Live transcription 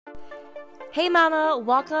Hey mama,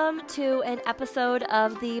 welcome to an episode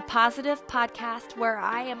of the Positive Podcast where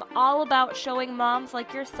I am all about showing moms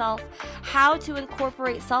like yourself how to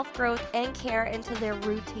incorporate self-growth and care into their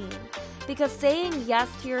routine. Because saying yes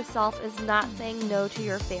to yourself is not saying no to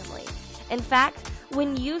your family. In fact,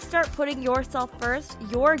 when you start putting yourself first,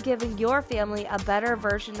 you're giving your family a better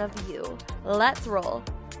version of you. Let's roll.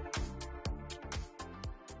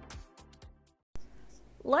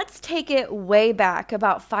 Let's take it way back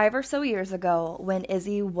about 5 or so years ago when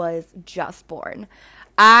Izzy was just born.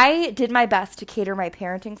 I did my best to cater my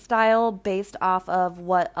parenting style based off of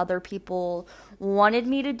what other people wanted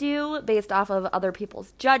me to do, based off of other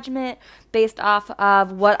people's judgment, based off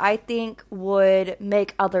of what I think would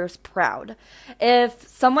make others proud. If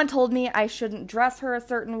someone told me I shouldn't dress her a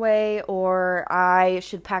certain way, or I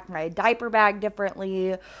should pack my diaper bag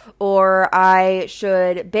differently, or I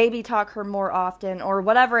should baby talk her more often, or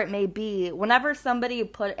whatever it may be, whenever somebody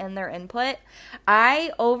put in their input,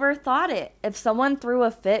 I overthought it. If someone threw a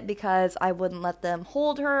fit because I wouldn't let them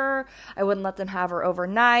hold her, I wouldn't let them have her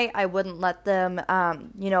overnight, I wouldn't let them,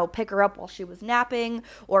 pick her up while she was napping,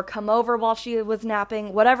 or come over while she was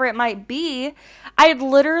napping, whatever it might be, I'd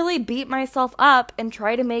literally beat myself up and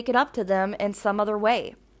try to make it up to them in some other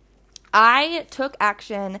way. I took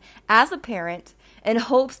action as a parent in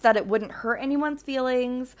hopes that it wouldn't hurt anyone's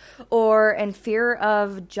feelings or in fear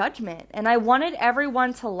of judgment. And I wanted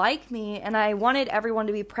everyone to like me, and I wanted everyone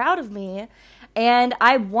to be proud of me, and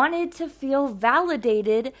I wanted to feel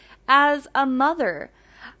validated as a mother.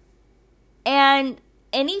 And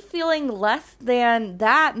any feeling less than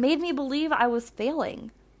that made me believe I was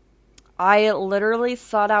failing. I literally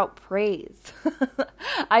sought out praise.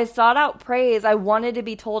 I sought out praise. I wanted to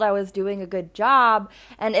be told I was doing a good job.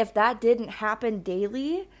 And if that didn't happen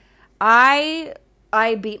daily, I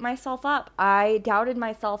beat myself up. I doubted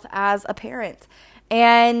myself as a parent.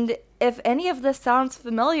 And if any of this sounds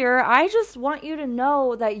familiar, I just want you to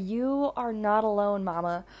know that you are not alone,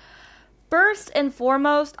 mama. First and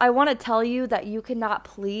foremost, I want to tell you that you cannot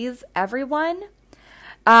please everyone.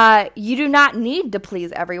 You do not need to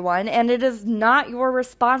please everyone, and it is not your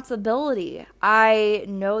responsibility. I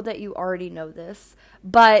know that you already know this,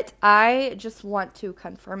 but I just want to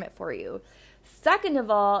confirm it for you. Second of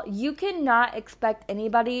all, you cannot expect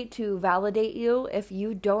anybody to validate you if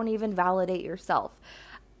you don't even validate yourself.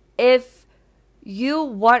 If you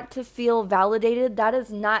want to feel validated, that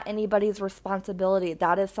is not anybody's responsibility.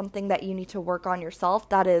 That is something that you need to work on yourself.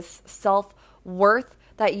 That is self-worth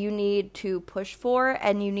that you need to push for,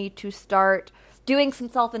 and you need to start doing some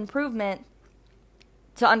self-improvement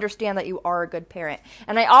to understand that you are a good parent.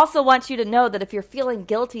 And I also want you to know that if you're feeling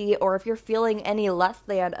guilty or if you're feeling any less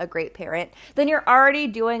than a great parent, then you're already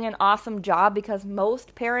doing an awesome job, because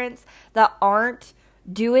most parents that aren't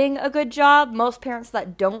doing a good job, most parents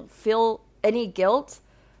that don't feel any guilt,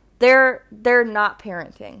 they're not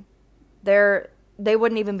parenting. They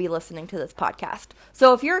wouldn't even be listening to this podcast.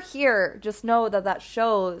 So if you're here, just know that that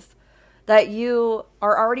shows that you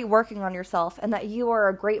are already working on yourself and that you are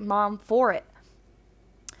a great mom for it.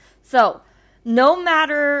 So no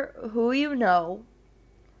matter who you know,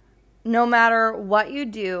 no matter what you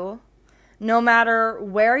do, no matter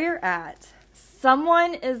where you're at,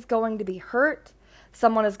 someone is going to be hurt,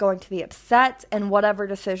 someone is going to be upset in whatever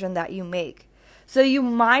decision that you make. So you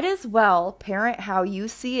might as well parent how you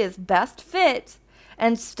see is best fit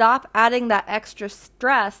and stop adding that extra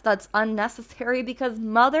stress that's unnecessary, because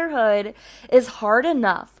motherhood is hard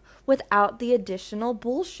enough without the additional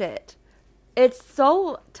bullshit. It's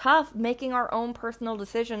so tough making our own personal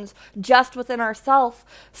decisions just within ourselves.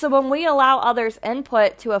 So when we allow others'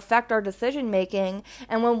 input to affect our decision making,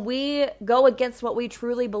 and when we go against what we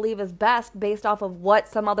truly believe is best based off of what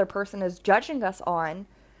some other person is judging us on,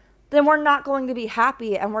 then we're not going to be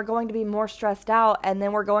happy, and we're going to be more stressed out, and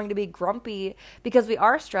then we're going to be grumpy because we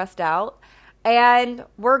are stressed out, and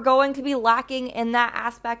we're going to be lacking in that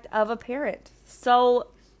aspect of a parent.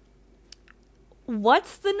 So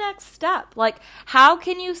what's the next step? Like, how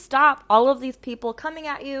can you stop all of these people coming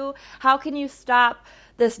at you? How can you stop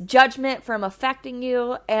this judgment from affecting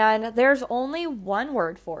you? And there's only one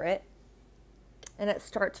word for it, and it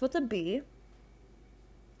starts with a B.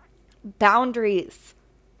 Boundaries.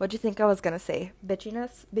 What'd you think I was going to say?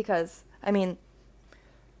 Bitchiness? Because, I mean,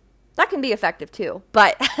 that can be effective too.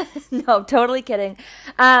 But, no, totally kidding.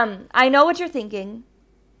 I know what you're thinking.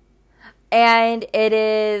 And it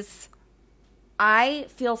is, I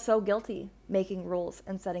feel so guilty making rules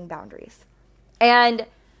and setting boundaries. And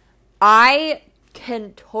I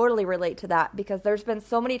can totally relate to that, because there's been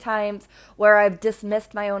so many times where I've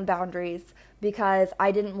dismissed my own boundaries because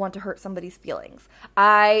I didn't want to hurt somebody's feelings.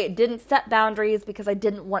 I didn't set boundaries because I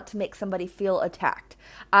didn't want to make somebody feel attacked.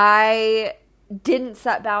 I didn't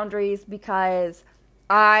set boundaries because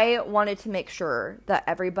I wanted to make sure that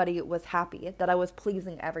everybody was happy, that I was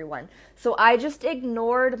pleasing everyone. So I just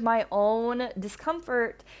ignored my own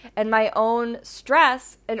discomfort and my own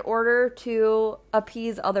stress in order to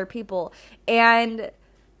appease other people. And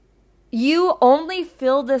you only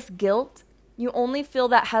feel this guilt, you only feel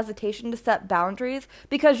that hesitation to set boundaries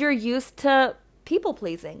because you're used to people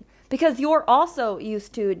pleasing. Because you're also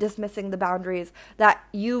used to dismissing the boundaries that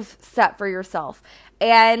you've set for yourself.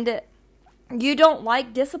 And you don't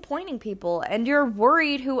like disappointing people, and you're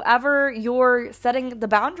worried whoever you're setting the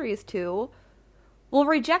boundaries to will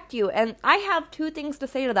reject you. And I have two things to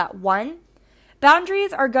say to that. One,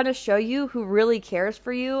 boundaries are going to show you who really cares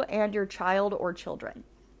for you and your child or children.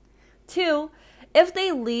 Two, if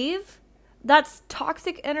they leave, that's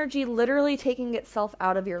toxic energy literally taking itself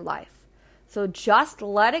out of your life. So just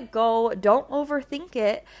let it go, don't overthink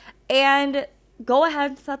it, and go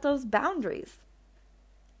ahead and set those boundaries.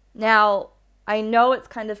 Now, I know it's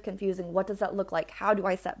kind of confusing. What does that look like? How do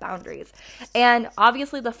I set boundaries? And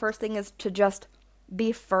obviously the first thing is to just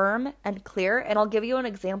be firm and clear. And I'll give you an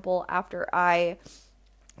example after I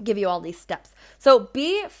give you all these steps. So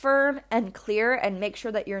be firm and clear and make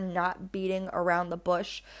sure that you're not beating around the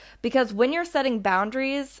bush. Because when you're setting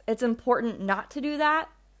boundaries, it's important not to do that,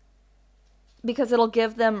 because it'll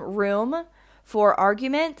give them room for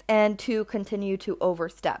argument and to continue to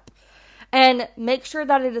overstep. And make sure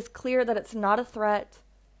that it is clear that it's not a threat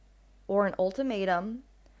or an ultimatum.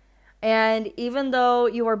 And even though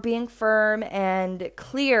you are being firm and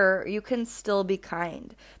clear, you can still be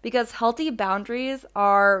kind. Because healthy boundaries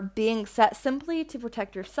are being set simply to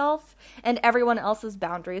protect yourself and everyone else's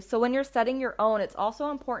boundaries. So when you're setting your own, it's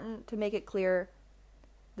also important to make it clear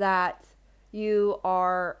that you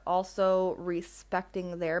are also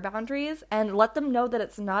respecting their boundaries, and let them know that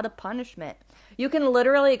it's not a punishment. You can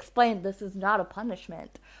literally explain, this is not a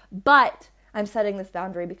punishment, but I'm setting this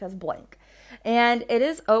boundary because blank. And it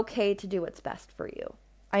is okay to do what's best for you.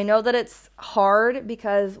 I know that it's hard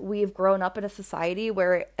because we've grown up in a society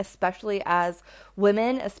where, especially as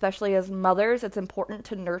women, especially as mothers, it's important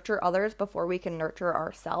to nurture others before we can nurture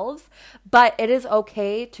ourselves. But it is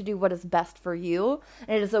okay to do what is best for you.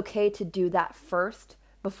 And it is okay to do that first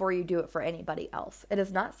before you do it for anybody else. It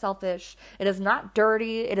is not selfish. It is not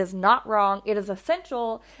dirty. It is not wrong. It is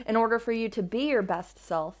essential in order for you to be your best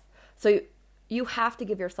self. So you have to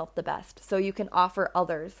give yourself the best so you can offer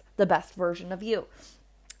others the best version of you.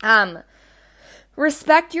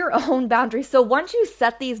 Respect your own boundaries. So once you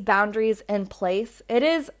set these boundaries in place, it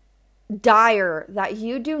is dire that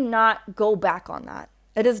you do not go back on that.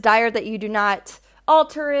 It is dire that you do not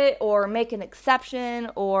alter it or make an exception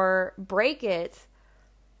or break it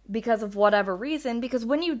because of whatever reason. Because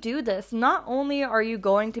when you do this, not only are you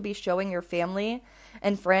going to be showing your family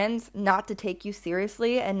and friends not to take you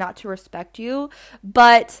seriously and not to respect you,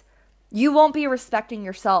 but you won't be respecting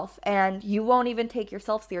yourself, and you won't even take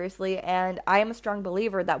yourself seriously. And I am a strong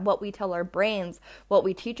believer that what we tell our brains, what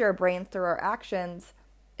we teach our brains through our actions,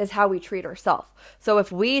 is how we treat ourselves. So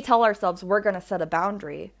if we tell ourselves we're going to set a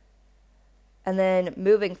boundary, and then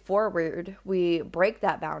moving forward, we break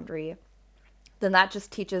that boundary, then that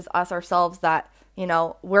just teaches us ourselves that,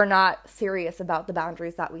 we're not serious about the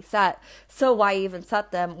boundaries that we set. So why even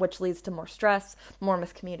set them, which leads to more stress, more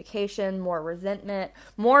miscommunication, more resentment,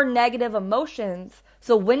 more negative emotions.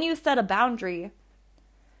 So when you set a boundary,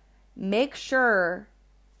 make sure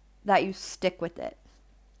that you stick with it.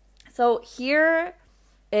 So here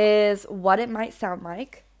is what it might sound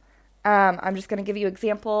like. I'm just going to give you an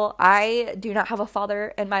example. I do not have a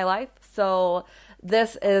father in my life, so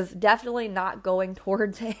this is definitely not going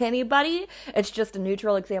towards anybody. It's just a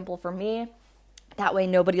neutral example for me. That way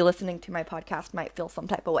nobody listening to my podcast might feel some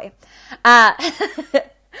type of way.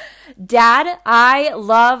 Dad, I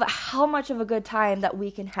love how much of a good time that we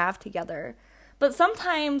can have together. But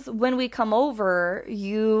sometimes when we come over,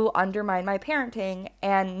 you undermine my parenting,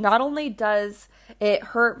 and not only does it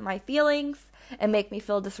hurt my feelings and make me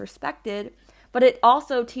feel disrespected, but it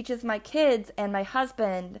also teaches my kids and my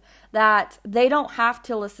husband that they don't have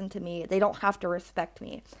to listen to me. They don't have to respect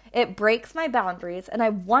me. It breaks my boundaries, and I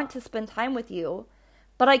want to spend time with you,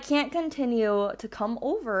 but I can't continue to come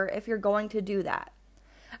over if you're going to do that.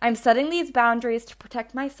 I'm setting these boundaries to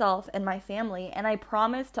protect myself and my family, and I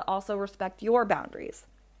promise to also respect your boundaries.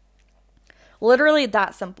 Literally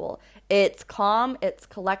that simple. It's calm, it's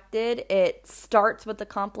collected, it starts with a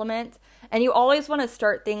compliment, and you always want to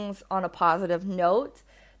start things on a positive note.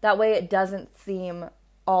 That way it doesn't seem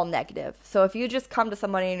all negative. So if you just come to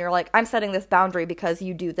somebody and you're like, I'm setting this boundary because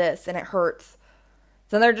you do this and it hurts,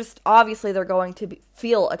 then they're going to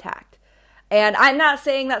feel attacked. And I'm not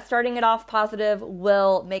saying that starting it off positive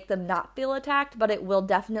will make them not feel attacked, but it will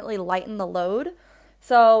definitely lighten the load.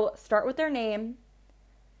 So start with their name,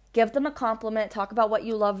 give them a compliment, talk about what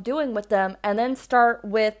you love doing with them, and then start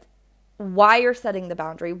with why you're setting the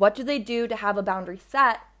boundary. What do they do to have a boundary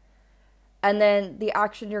set? And then the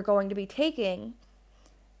action you're going to be taking,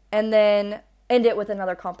 and then end it with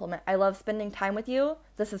another compliment. I love spending time with you.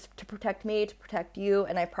 This is to protect me, to protect you,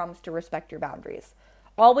 and I promise to respect your boundaries.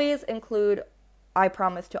 Always include, I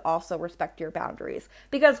promise to also respect your boundaries.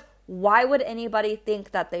 Because why would anybody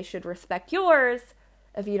think that they should respect yours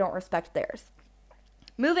if you don't respect theirs?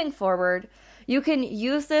 Moving forward, you can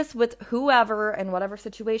use this with whoever and whatever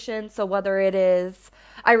situation. So whether it is,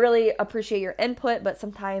 I really appreciate your input, but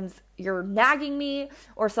sometimes you're nagging me,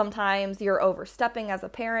 or sometimes you're overstepping as a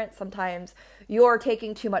parent. Sometimes you're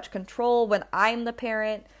taking too much control when I'm the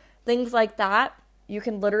parent. Things like that. You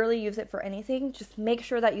can literally use it for anything. Just make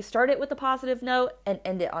sure that you start it with a positive note and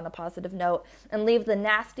end it on a positive note, and leave the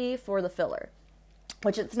nasty for the filler.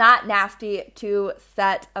 Which it's not nasty to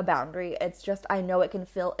set a boundary. It's just, I know it can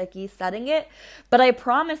feel icky setting it. But I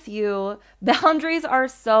promise you, boundaries are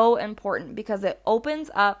so important because it opens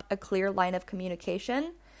up a clear line of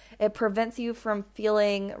communication. It prevents you from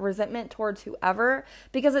feeling resentment towards whoever,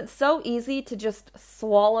 because it's so easy to just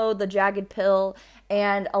swallow the jagged pill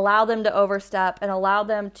and allow them to overstep and allow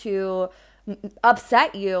them to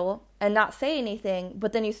upset you and not say anything.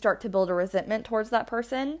 But then you start to build a resentment towards that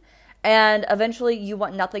person. And eventually you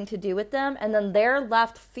want nothing to do with them. And then they're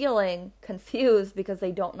left feeling confused because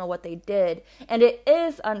they don't know what they did. And it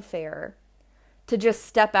is unfair to just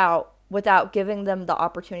step out without giving them the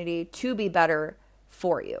opportunity to be better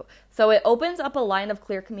for you. So it opens up a line of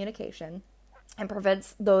clear communication and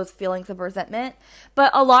prevents those feelings of resentment. But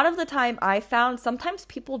a lot of the time I found sometimes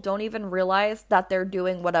people don't even realize that they're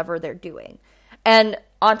doing whatever they're doing. And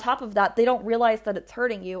on top of that, they don't realize that it's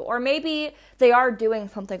hurting you. Or maybe they are doing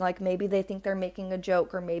something, like maybe they think they're making a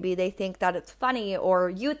joke, or maybe they think that it's funny, or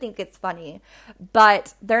you think it's funny.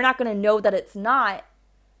 But they're not going to know that it's not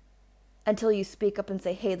until you speak up and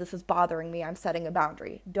say, hey, this is bothering me. I'm setting a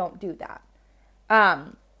boundary. Don't do that.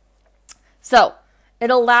 So it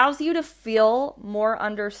allows you to feel more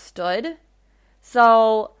understood.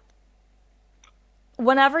 So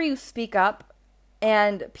whenever you speak up,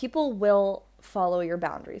 and people will follow your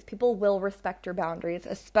boundaries. People will respect your boundaries,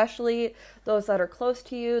 especially those that are close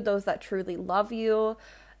to you, those that truly love you.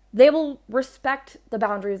 They will respect the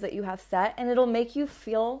boundaries that you have set, and it'll make you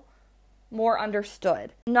feel more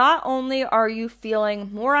understood. Not only are you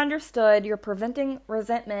feeling more understood, you're preventing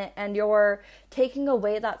resentment and you're taking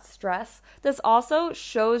away that stress. This also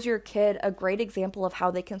shows your kid a great example of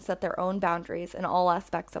how they can set their own boundaries in all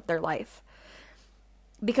aspects of their life.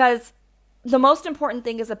 Because the most important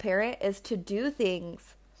thing as a parent is to do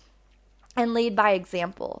things and lead by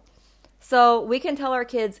example. So we can tell our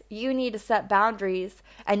kids, you need to set boundaries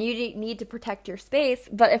and you need to protect your space.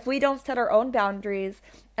 But if we don't set our own boundaries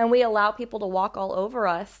and we allow people to walk all over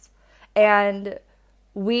us and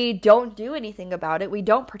we don't do anything about it, we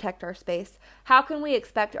don't protect our space, how can we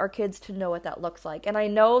expect our kids to know what that looks like? And I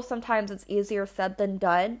know sometimes it's easier said than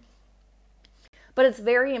done, but it's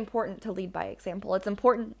very important to lead by example. It's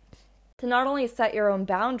important to not only set your own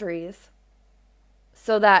boundaries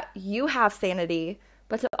so that you have sanity,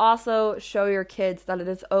 but to also show your kids that it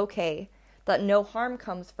is okay, that no harm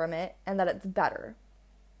comes from it, and that it's better.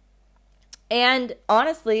 And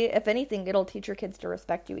honestly, if anything, it'll teach your kids to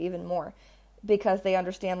respect you even more, because they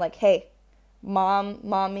understand, like, hey, mom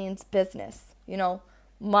means business. You know,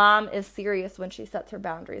 mom is serious when she sets her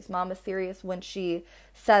boundaries. Mom is serious when she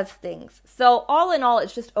says things. So all in all,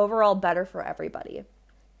 it's just overall better for everybody.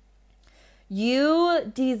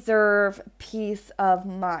 You deserve peace of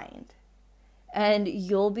mind, and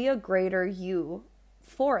you'll be a greater you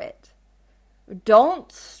for it.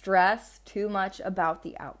 Don't stress too much about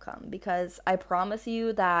the outcome, because I promise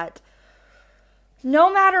you that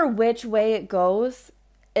no matter which way it goes,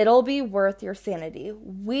 it'll be worth your sanity.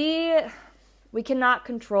 We cannot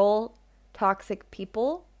control toxic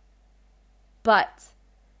people, but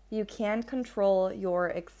you can control your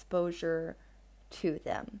exposure to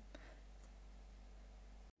them.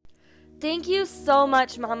 Thank you so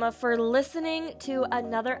much, Mama, for listening to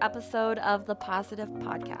another episode of the Positive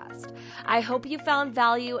Podcast. I hope you found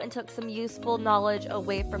value and took some useful knowledge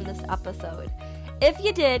away from this episode. If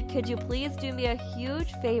you did, could you please do me a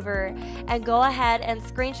huge favor and go ahead and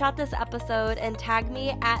screenshot this episode and tag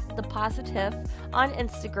me at The Positive on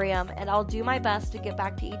Instagram, and I'll do my best to get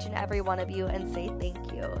back to each and every one of you and say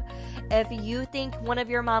thank you. If you think one of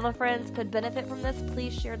your mama friends could benefit from this,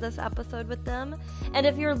 please share this episode with them. And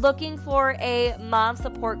if you're looking for a mom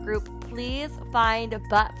support group, please find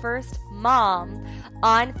But First Mom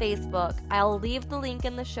on Facebook. I'll leave the link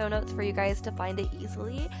in the show notes for you guys to find it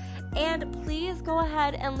easily. And please go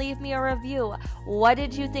ahead and leave me a review. What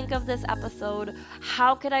did you think of this episode?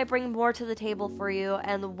 How could I bring more to the table for you?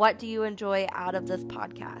 And what do you enjoy out of this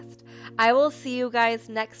podcast? I will see you guys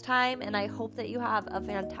next time, and I hope that you have a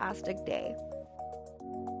fantastic day.